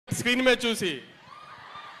Screen మీద చూసి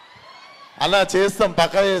అలా చేస్తాం,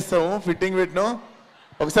 పక్కా చేస్తాము. ఫిట్టింగ్ పెట్టినాం,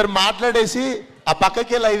 ఒకసారి మాట్లాడేసి ఆ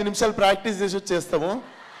పక్కకి వెళ్ళి 5 నిమిషాలు ప్రాక్టీస్ చేసి వచ్చేస్తాము.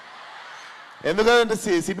 ఎందుకంటే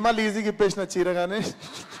సినిమాలు ఈజీగా ఇప్పేసిన చీరగానే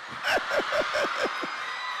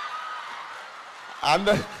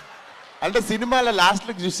అంటే సినిమాల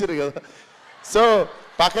లాస్ట్కి చూసారు కదా. సో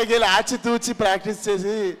పక్కకి వెళ్ళి ఆచి తూచి ప్రాక్టీస్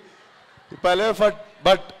చేసి ఇప్పలే.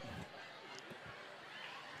 బట్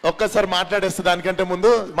ఒక్కసారి మాట్లాడేస్తే దానికంటే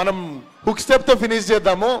ముందు మనం హుక్ స్టెప్తో ఫినిష్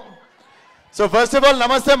చేద్దాము. సో ఫస్ట్ ఆఫ్ ఆల్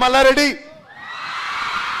నమస్తే మల్లారెడ్డి.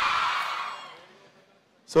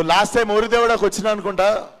 సో లాస్ట్ టైం ఓరిదేవుడాకి వచ్చిన అనుకుంటా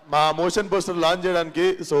మా మోషన్ పోస్టర్ లాంచ్ చేయడానికి.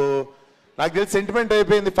 సో నాకు తెలిసి సెంటిమెంట్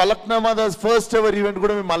అయిపోయింది. Falaknuma the first ever event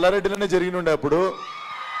కూడా మేము మల్లారెడ్డిలోనే జరిగిన ఉండే అప్పుడు.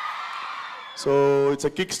 So it's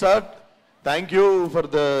a kick start. Thank you for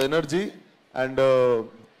the energy. And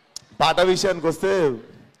పాట విషయానికి వస్తే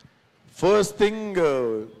ఫస్ట్ థింగ్,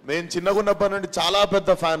 నేను చిన్నగా ఉన్నప్పటి నుండి చాలా పెద్ద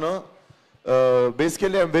fan.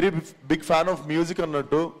 Basically I'm very big fan of music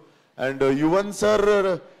అన్నట్టు. అండ్ యువన్ సార్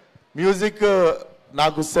మ్యూజిక్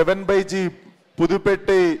నాకు 7/G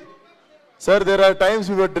పుదుపెట్టి sir, there are times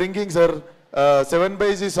we were drinking sir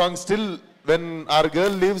 7/G song. Still when or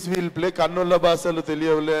girl leaves will play కన్నుల భాషలు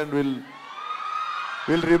తెలియవులే and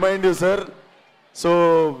will remind you sir. So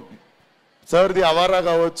సార్ది అవారా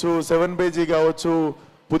కావచ్చు, 7/G కావచ్చు,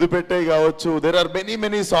 పుదుపెట్టే కావచ్చు, there are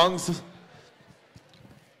many songs.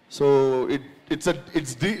 So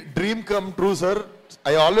it's dream come true sir.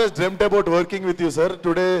 I always dreamt about working with you sir.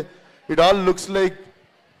 Today it all looks like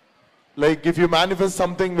if you manifest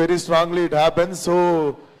something very strongly it happens.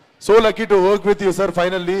 So lucky to work with you sir.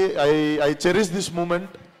 Finally I cherish this moment.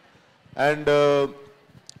 And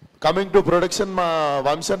coming to production, మా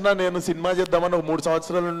వంశన్న నేను cinema చేద్దామని 3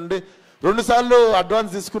 సంవత్సరాల నుండి 2 సార్లు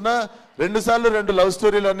advance తీసుకున్నా, 2 సార్లు 2 love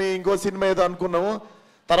స్టోరీలు అని ఇంకో సినిమా ఏదో అనుకున్నాము.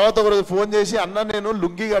 తర్వాత ఒకరోజు ఫోన్ చేసి, అన్న నేను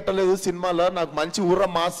లుంగి కట్టలేదు సినిమాలో, నాకు మంచి ఊర్ర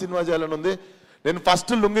మాస్ సినిమా చేయాలని ఉంది, నేను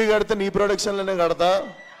ఫస్ట్ లుంగి కడితే నీ ప్రొడక్షన్లోనే కడతా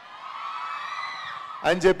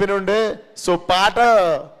అని చెప్పినుండే. సో పాట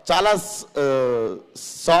చాలా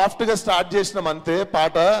సాఫ్ట్గా స్టార్ట్ చేసినాం అంతే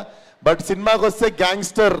పాట. బట్ సినిమాకి వస్తే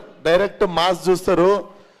గ్యాంగ్స్టర్ డైరెక్ట్ మాస్ చూస్తారు,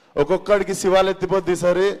 ఒక్కొక్కడికి శివాలెత్తిపోద్ది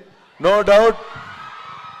సరే, నో డౌట్.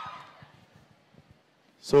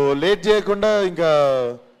 సో లేట్ చేయకుండా ఇంకా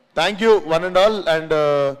thank you one and all. And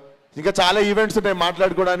ఇంకా చాలా ఈవెంట్స్ ఉంటాయి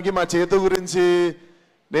మాట్లాడుకోవడానికి. మా చేతు గురించి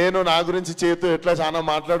నేను, నా గురించి చేతు ఎట్లా చాలా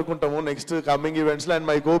మాట్లాడుకుంటాము నెక్స్ట్ కమింగ్ ఈవెంట్స్లో. And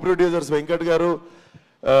my co producers Venkat గారు,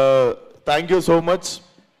 thank you so much.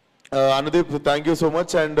 Anudeep, thank you so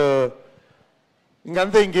much. And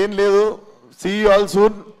ఇంకంతే, ఇంకేం లేదు. See you all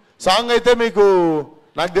soon. Song అయితే మీకు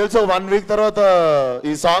నాకు తెలుసు 1 వీక్ తర్వాత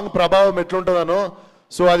ఈ సాంగ్ ప్రభావం ఎట్లుంటుందనో.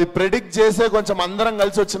 సో అది ప్రెడిక్ట్ చేసే కొంచెం అందరం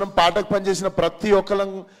కలిసి వచ్చినాం. పాటకు పనిచేసిన ప్రతి ఒక్కరం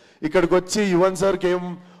ఇక్కడికి వచ్చి, Yuvan sir came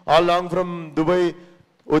all long from Dubai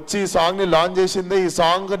వచ్చి ఈ సాంగ్ని లాంచ్ చేసిందే. ఈ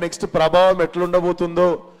సాంగ్ నెక్స్ట్ ప్రభావం ఎట్లుండబోతుందో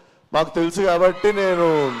మాకు తెలుసు కాబట్టి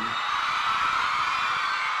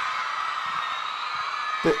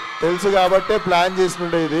తెలుసు కాబట్టే ప్లాన్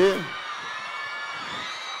చేసినుండే ఇది.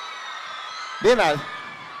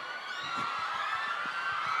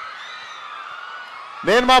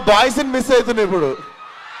 నేను మా బాయ్స్ని మిస్ అవుతున్నా ఇప్పుడు.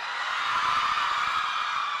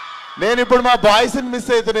 మా బాయ్స్ని మిస్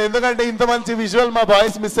అవుతున్నా, ఎందుకంటే ఇంత మంచి విజువల్ మా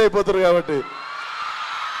బాయ్స్ మిస్ అయిపోతారు కాబట్టి.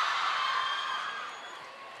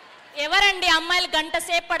 ఎవరండి అమ్మాయిలు గంట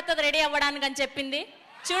సేపు పడుతుంది రెడీ అవ్వడానికి అని చెప్పింది?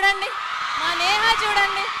 చూడండి మా నేహ,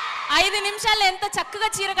 చూడండి 5 నిమిషాలు ఎంత చక్కగా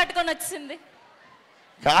చీర కట్టుకొని వచ్చింది.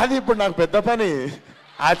 కాదు ఇప్పుడు నాకు పెద్ద పని,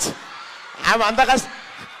 ఆమె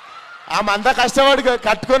అంత కష్టపడి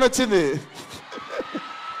కట్టుకొని వచ్చింది.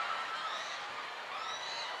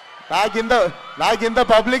 నాకింత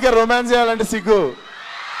పబ్లిక్ రొమాన్స్ చేయాలంటే సిగ్గు.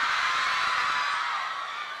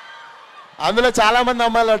 అందులో చాలా మంది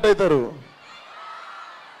అమ్మాయిలు అట్ అవుతారు.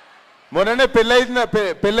 మొన్ననే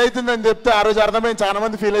పెళ్ళైతుందని చెప్తే ఆ రోజు అర్థమైంది చాలా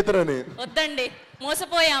మంది ఫీల్ అవుతారని. వద్దండి,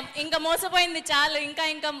 మోసపోయాం, ఇంకా మోసపోయింది చాలు, ఇంకా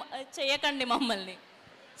చెయ్యకండి మమ్మల్ని.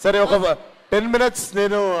 సరే, ఒక 10 minutes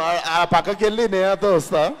నేను ఆ పక్కకి వెళ్ళి నేహాతో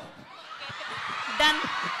వస్తా.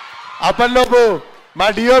 అప్పటిలోపు మా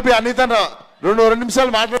డిఓపి అనిత 2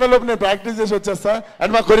 నిమిషాలు మాట్లాడేలోపు నేను ప్రాక్టీస్ చేసి వచ్చేస్తా.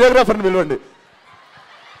 అండ్ మా కొరియోగ్రాఫర్ని పిలవండి.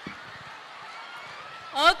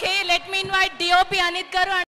 Okay, let me invite DOP Anith గారు.